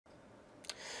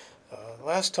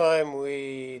Last time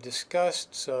we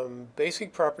discussed some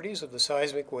basic properties of the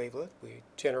seismic wavelet. We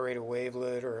generate a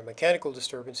wavelet or a mechanical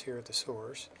disturbance here at the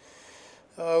source.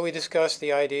 We discussed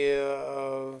the idea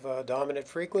of dominant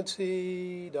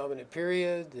frequency, dominant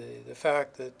period, the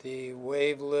fact that the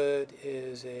wavelet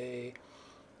is a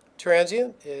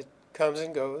transient. It comes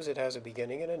and goes. It has a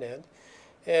beginning and an end.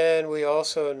 And we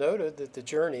also noted that the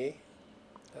journey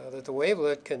that the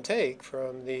wavelet can take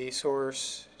from the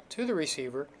source to the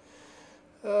receiver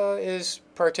is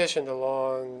partitioned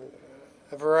along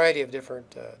a variety of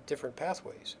different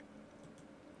pathways.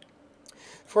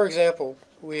 For example,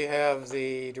 we have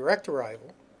the direct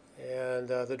arrival, and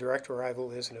the direct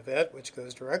arrival is an event which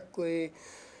goes directly,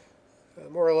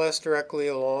 more or less directly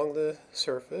along the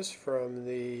surface from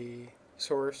the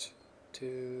source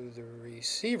to the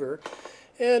receiver,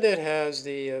 and it has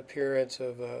the appearance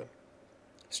of a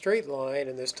straight line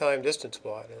in this time-distance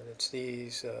plot, and it's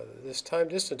this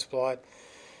time-distance plot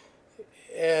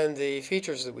and the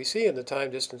features that we see in the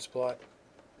time-distance plot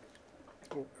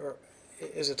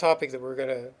is a topic that we're going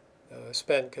to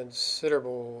spend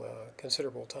considerable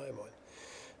time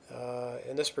on.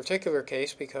 In this particular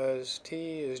case, because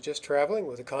t is just traveling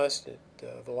with a constant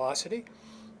velocity,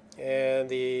 and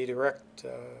the direct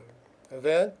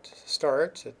event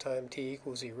starts at time t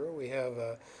equals 0, we have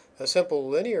a simple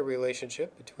linear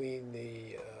relationship between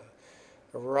the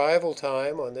arrival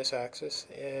time on this axis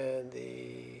and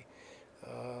the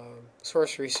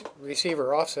source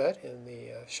receiver offset in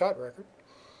the shot record,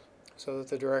 so that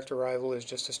the direct arrival is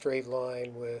just a straight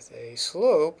line with a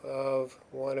slope of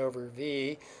 1 over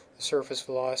v, the surface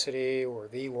velocity, or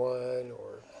v1,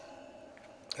 or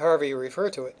however you refer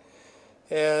to it,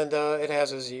 and it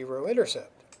has a 0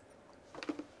 intercept.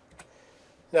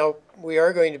 Now, we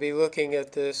are going to be looking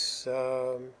at this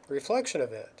reflection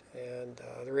event, and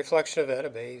the reflection event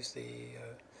obeys the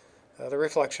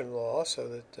reflection law, so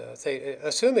that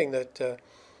assuming that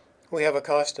we have a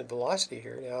constant velocity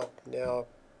here. Now,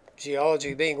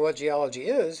 geology being what geology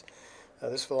is,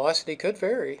 this velocity could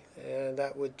vary, and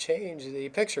that would change the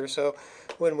picture. So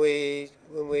when we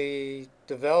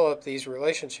develop these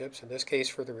relationships, in this case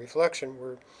for the reflection,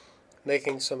 we're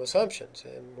making some assumptions,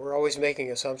 and we're always making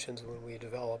assumptions when we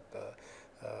develop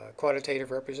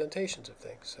quantitative representations of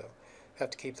things. So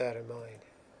have to keep that in mind.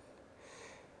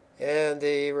 And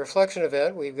the reflection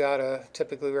event, we've got to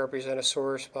typically represent a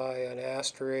source by an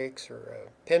asterisk or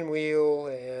a pinwheel,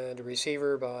 and a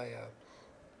receiver by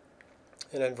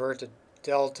an inverted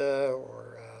delta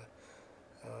or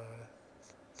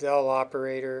del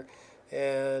operator.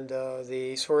 And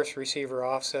the source receiver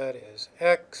offset is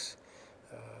x.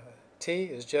 T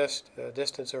is just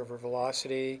distance over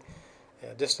velocity,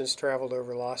 distance traveled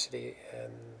over velocity,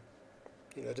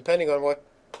 and depending on what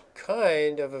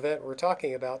kind of event we're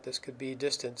talking about, this could be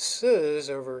distances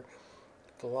over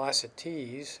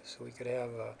velocities, so we could have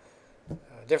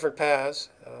different paths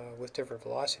with different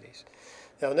velocities.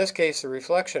 Now in this case, the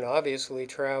reflection obviously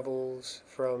travels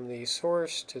from the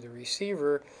source to the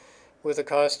receiver with a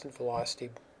constant velocity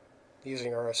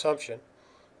using our assumption,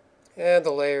 and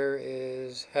the layer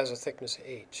has a thickness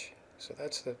h. So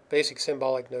that's the basic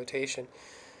symbolic notation.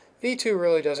 V2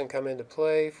 really doesn't come into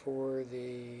play for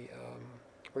the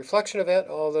reflection event,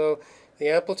 although the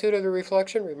amplitude of the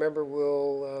reflection, remember,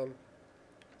 will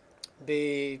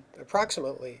be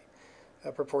approximately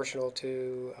proportional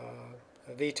to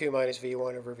V2 minus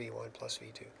V1 over V1 plus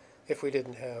V2 if we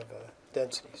didn't have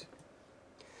densities.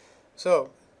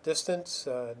 So distance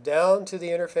down to the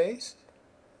interface,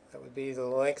 that would be the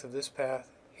length of this path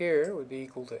here, would be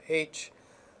equal to h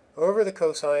over the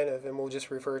cosine of, and we'll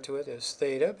just refer to it as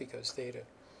theta, because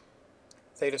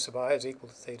theta sub I is equal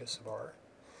to theta sub r.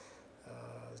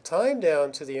 The time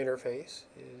down to the interface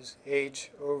is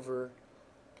h over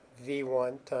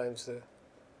v1 times the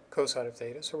cosine of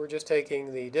theta. So we're just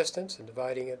taking the distance and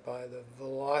dividing it by the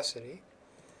velocity.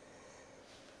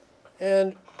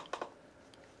 And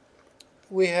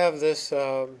we have this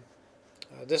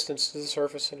distance to the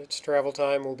surface, and its travel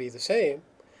time will be the same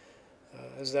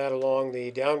as that along the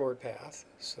downward path.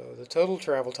 So the total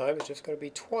travel time is just going to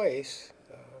be twice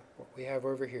what we have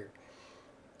over here.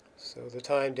 So the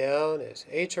time down is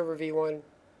h over v1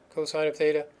 cosine of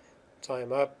theta.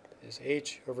 Time up is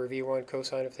h over v1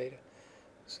 cosine of theta.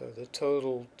 So the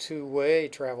total two-way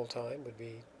travel time would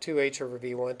be 2h over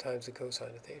v1 times the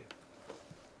cosine of theta.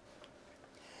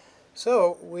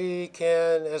 So we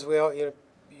can, as we all,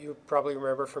 you probably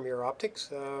remember from your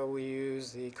optics, we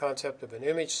use the concept of an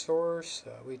image source.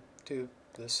 We do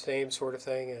the same sort of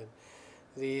thing in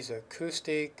these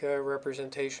acoustic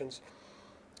representations.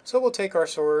 So we'll take our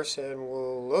source and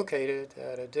we'll locate it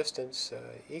at a distance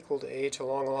equal to h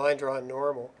along a line drawn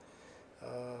normal.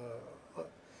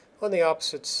 on the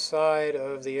opposite side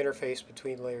of the interface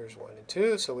between layers 1 and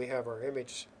 2. So we have our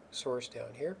image source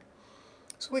down here.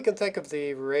 So we can think of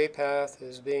the ray path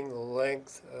as being the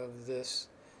length of this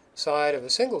side of a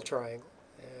single triangle.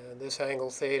 And this angle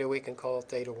theta, we can call it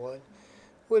theta 1,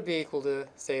 would be equal to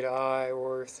theta I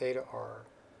or theta R.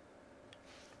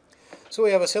 So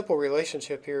we have a simple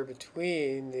relationship here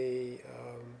between the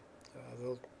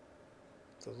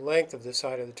length of this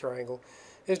side of the triangle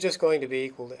is just going to be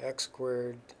equal to x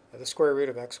squared, the square root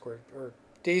of x squared, or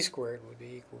d squared would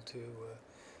be equal to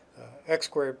x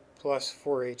squared plus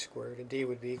 4h squared, and d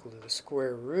would be equal to the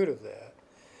square root of that.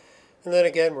 And then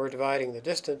again, we're dividing the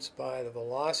distance by the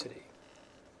velocity,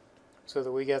 so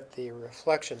that we get the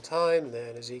reflection time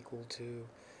then is equal to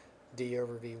d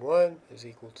over v1 is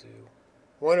equal to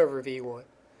 1 over v1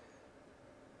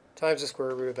 times the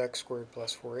square root of x squared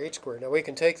plus 4h squared. Now we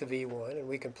can take the v1 and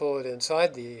we can pull it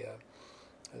inside the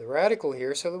radical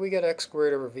here, so that we get x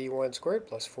squared over v1 squared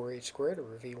plus 4h squared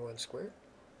over v1 squared.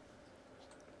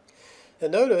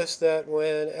 And notice that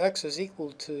when x is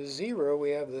equal to 0,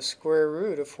 we have the square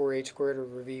root of 4h squared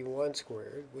over v1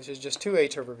 squared, which is just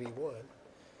 2h over v1.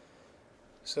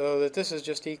 So that this is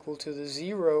just equal to the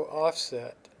 0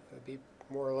 offset. It would be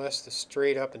more or less the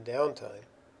straight up and down time,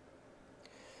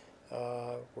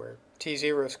 where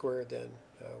t0 squared then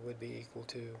would be equal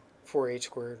to 4h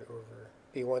squared over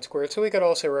v1 squared. So we could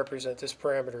also represent this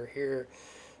parameter here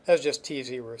as just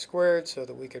t0 squared, so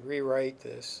that we could rewrite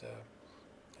this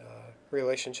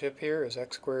relationship here as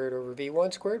x squared over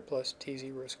v1 squared plus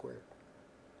t0 squared.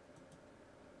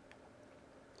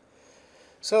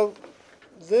 So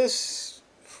this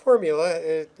formula,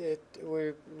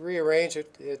 we rearrange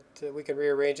it. We can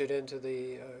rearrange it into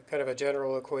the kind of a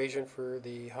general equation for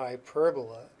the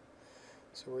hyperbola.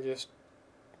 So we're just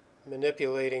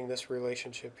manipulating this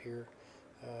relationship here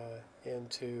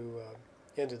into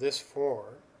this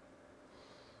form.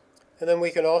 And then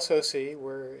we can also see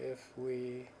where if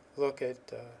we look at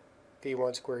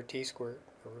v1 squared t squared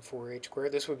over 4h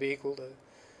squared, this would be equal to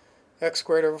x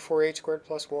squared over 4h squared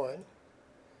plus 1.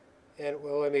 And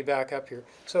well, let me back up here.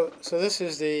 So this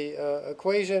is the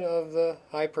equation of the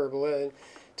hyperbola, and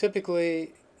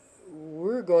typically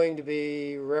we're going to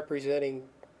be representing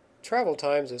travel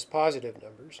times as positive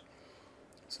numbers.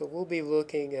 So we'll be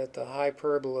looking at the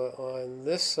hyperbola on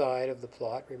this side of the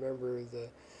plot. Remember, the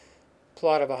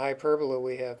plot of a hyperbola,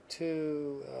 we have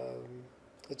two,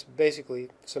 it's basically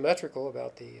symmetrical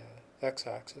about the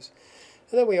x-axis.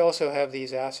 And then we also have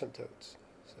these asymptotes.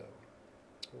 So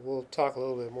we'll talk a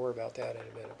little bit more about that in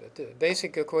a minute. But the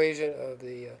basic equation of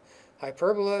the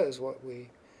hyperbola is what we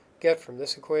get from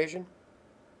this equation.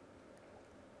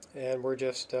 And we're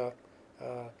just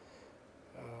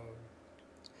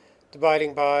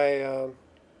dividing by,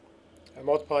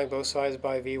 multiplying both sides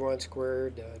by v1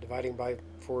 squared, dividing by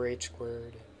 4h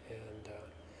squared, and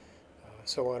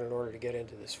so on in order to get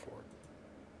into this form.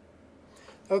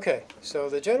 Okay, so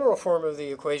the general form of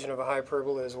the equation of a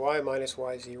hyperbola is y minus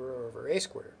y0 over a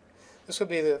squared. This would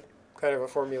be the kind of a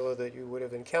formula that you would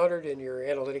have encountered in your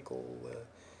analytical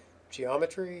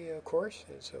geometry course.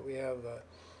 And so we have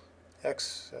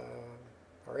x,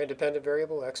 our independent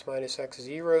variable, x minus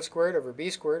x0 squared over b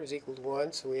squared is equal to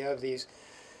 1. So we have these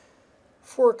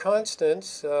four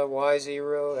constants,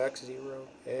 y0, x0,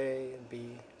 a, and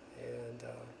b, and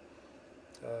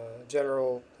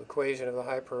general equation of the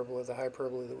hyperbola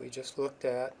that we just looked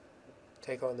at,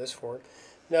 take on this form.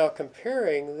 Now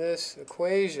comparing this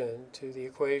equation to the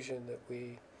equation that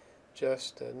we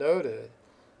just noted,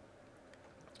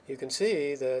 you can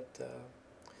see that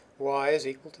y is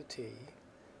equal to t,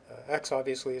 x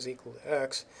obviously is equal to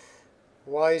x.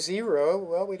 y0,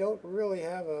 well, we don't really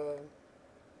have a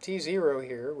t0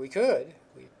 here. We could.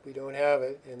 We don't have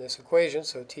it in this equation,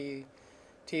 so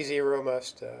t0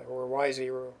 must, or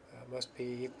y0 must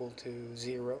be equal to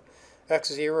 0.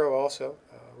 x0 also,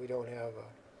 we don't have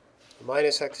a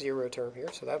minus x0 term here,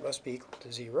 so that must be equal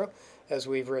to 0, as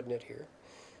we've written it here.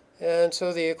 And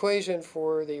so the equation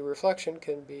for the reflection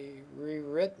can be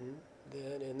rewritten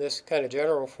then in this kind of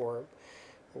general form,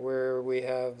 where we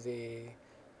have the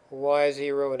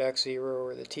y0 and x0,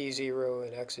 or the t0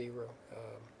 and x0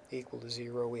 equal to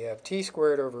 0. We have t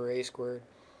squared over a squared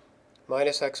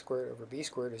minus x squared over b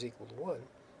squared is equal to 1.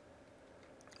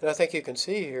 And I think you can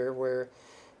see here where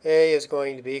a is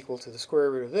going to be equal to the square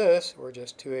root of this, or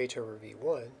just 2h over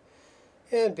v1,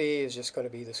 and b is just going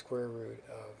to be the square root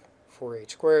of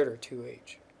 4h squared, or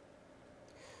 2h.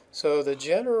 So the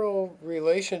general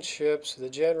relationships, the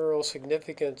general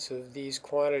significance of these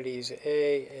quantities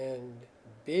a and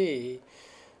b,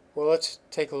 well, let's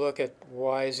take a look at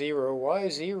y0.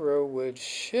 y0 would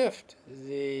shift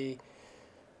the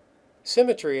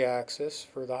symmetry axis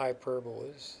for the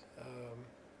hyperbolas,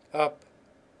 up,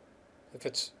 if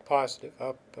it's positive,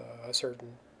 up a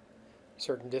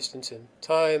certain distance in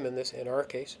time, in our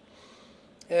case.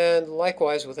 And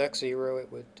likewise with x0,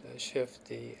 it would shift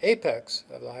the apex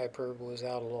of the hyperbolas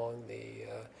out along the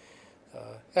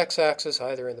x-axis,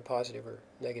 either in the positive or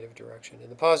negative direction. In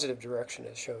the positive direction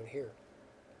is shown here.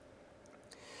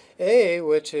 A,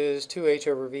 which is 2h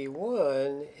over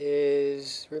v1,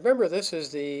 is, remember, this is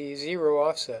the zero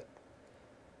offset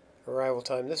arrival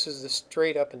time. This is the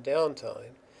straight up and down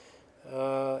time.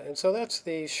 And so that's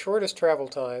the shortest travel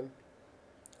time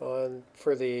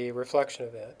for the reflection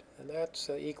event. And that's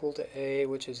equal to A,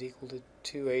 which is equal to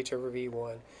 2h over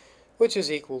v1, which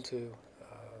is equal to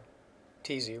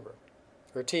t0,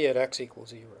 or t at x equals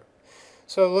 0.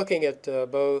 So looking at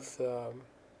both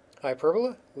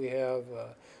hyperbola, we have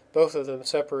both of them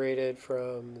separated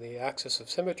from the axis of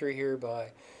symmetry here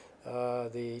by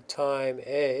the time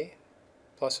A,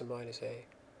 plus and minus A.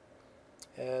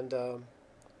 And so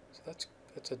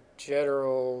that's a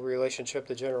general relationship,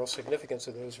 the general significance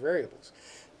of those variables.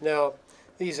 Now,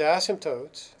 these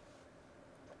asymptotes,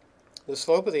 the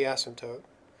slope of the asymptote,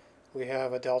 we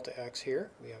have a delta x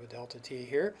here, we have a delta t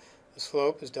here. The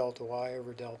slope is delta y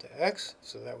over delta x,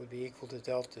 so that would be equal to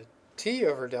delta t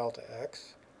over delta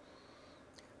x.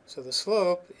 So the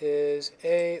slope is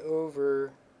a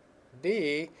over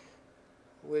b,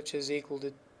 which is equal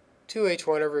to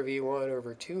 2h1 over v1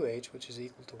 over 2h, which is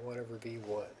equal to 1 over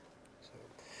v1. So,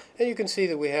 and you can see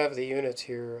that we have the units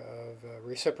here of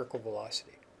reciprocal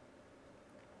velocity.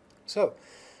 So,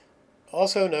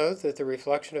 also note that the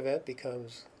reflection event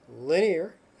becomes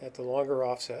linear at the longer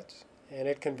offsets, and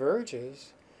it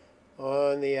converges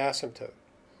on the asymptote.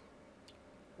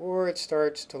 Or it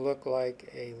starts to look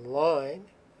like a line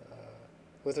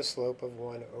with a slope of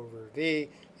 1 over v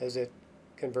as it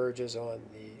converges on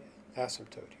the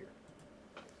asymptote here.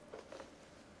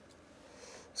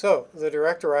 So, the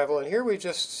direct arrival, and here we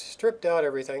just stripped out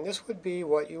everything. This would be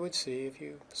what you would see if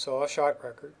you saw a shot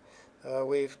record.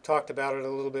 We've talked about it a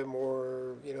little bit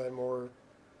more, in more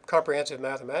comprehensive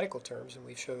mathematical terms, and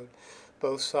we showed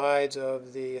both sides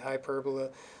of the hyperbola.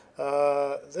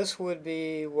 This would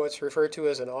be what's referred to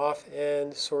as an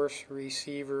off-end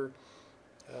source-receiver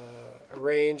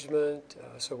arrangement,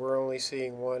 so we're only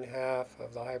seeing one half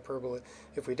of the hyperbola.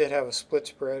 If we did have a split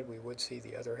spread, we would see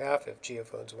the other half if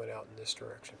geophones went out in this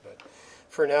direction. But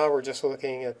for now, we're just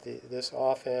looking at this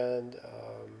off-end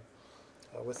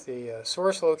with the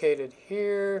source located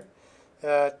here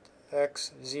at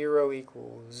x0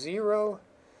 equals 0.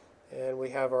 And we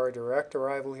have our direct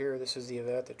arrival here. This is the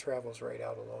event that travels right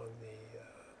out along the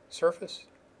surface.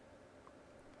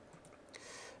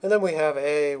 And then we have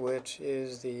A, which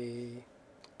is the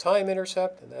time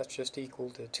intercept, and that's just equal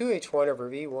to 2h1 over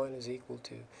v1 is equal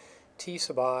to t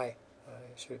sub I.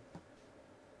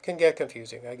 Can get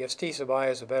confusing. I guess t sub I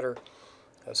is a better,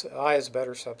 I is a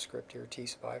better subscript here, t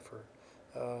sub I for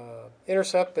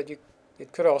intercept, but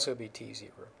it could also be t0.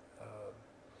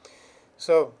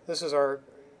 So this is our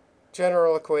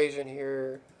general equation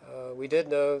here. We did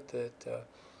note that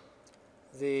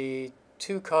the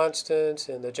two constants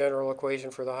in the general equation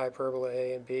for the hyperbola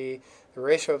A and B, the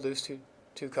ratio of those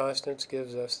two constants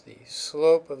gives us the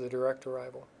slope of the direct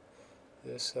arrival.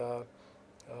 This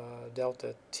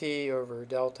delta t over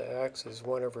delta x is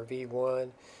 1 over v1,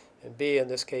 and b in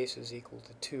this case is equal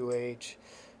to 2h.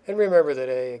 And remember that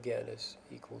a again is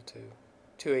equal to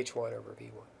 2h1 over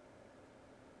v1.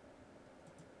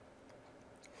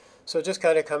 So just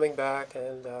kind of coming back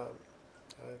and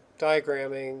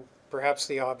diagramming perhaps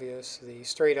the obvious, the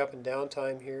straight up and down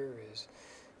time here is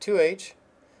 2h.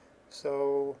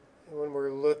 So when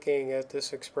we're looking at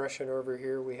this expression over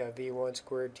here, we have v1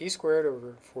 squared t squared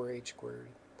over 4h squared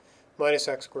minus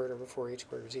x squared over 4h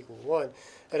squared is equal to 1.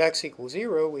 At x equals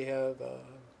 0, we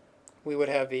would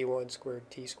have v1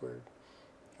 squared t squared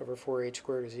over 4h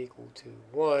squared is equal to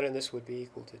 1, and this would be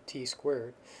equal to t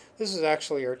squared. This is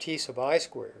actually our t sub I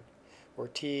squared, or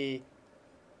t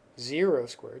 0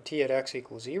 squared, t at x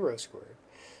equals 0 squared.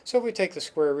 So if we take the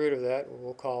square root of that,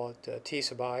 we'll call it t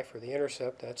sub I for the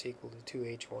intercept. That's equal to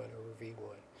 2h1 over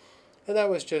v1. And that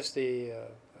was just the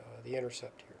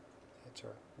intercept here. That's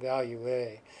our value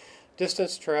A.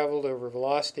 Distance traveled over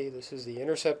velocity, this is the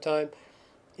intercept time.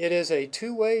 It is a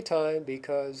two-way time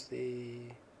because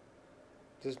the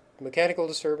mechanical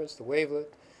disturbance, the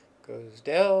wavelet, goes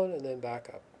down and then back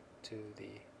up to the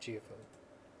geophone.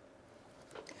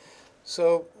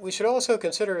 So we should also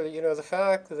consider, the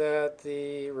fact that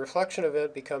the reflection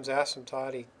event becomes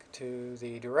asymptotic to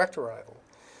the direct arrival.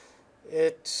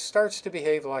 It starts to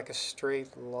behave like a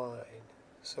straight line.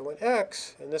 So when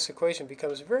x in this equation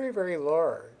becomes very, very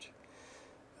large,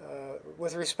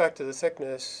 with respect to the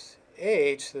thickness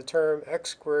h, the term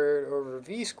x squared over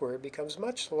v squared becomes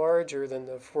much larger than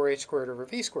the 4h squared over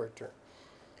v squared term.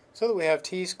 So that we have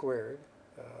t squared,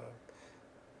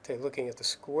 looking at the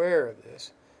square of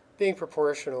this, being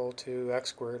proportional to x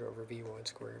squared over v1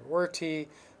 squared, where t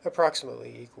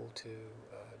approximately equal to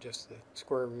just the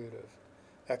square root of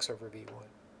x over v1,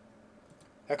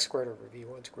 x squared over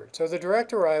v1 squared. So the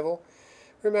direct arrival,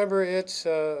 remember its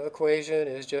equation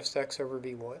is just x over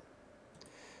v1.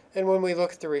 And when we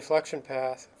look at the reflection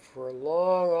path for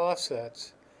long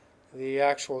offsets, the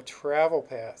actual travel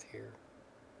path here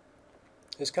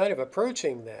is kind of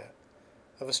approaching that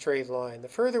of a straight line. The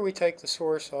further we take the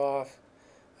source off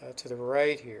to the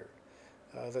right here,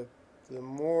 the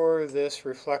more this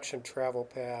reflection travel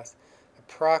path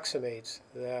approximates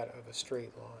that of a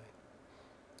straight line.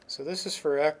 So this is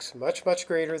for x much, much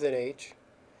greater than h.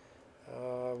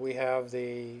 We have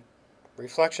the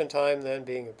reflection time then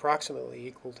being approximately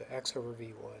equal to x over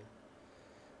v1,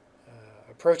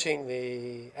 approaching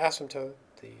the asymptote,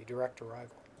 the direct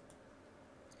arrival.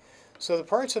 So the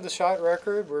parts of the shot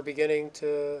record were beginning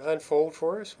to unfold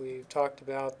for us. We've talked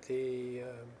about the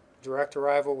direct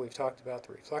arrival. We've talked about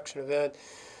the reflection event.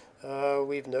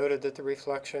 We've noted that the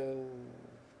reflection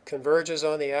converges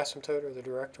on the asymptote or the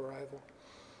direct arrival.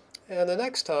 And the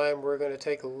next time we're going to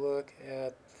take a look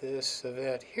at this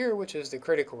event here, which is the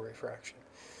critical refraction.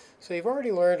 So you've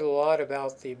already learned a lot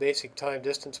about the basic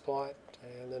time-distance plot,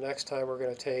 and the next time we're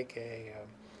going to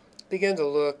begin to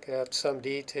look at some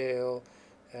detail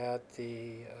at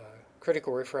the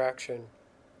critical refraction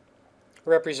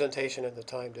representation in the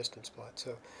time-distance plot.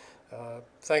 So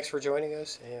thanks for joining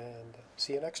us, and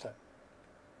see you next time.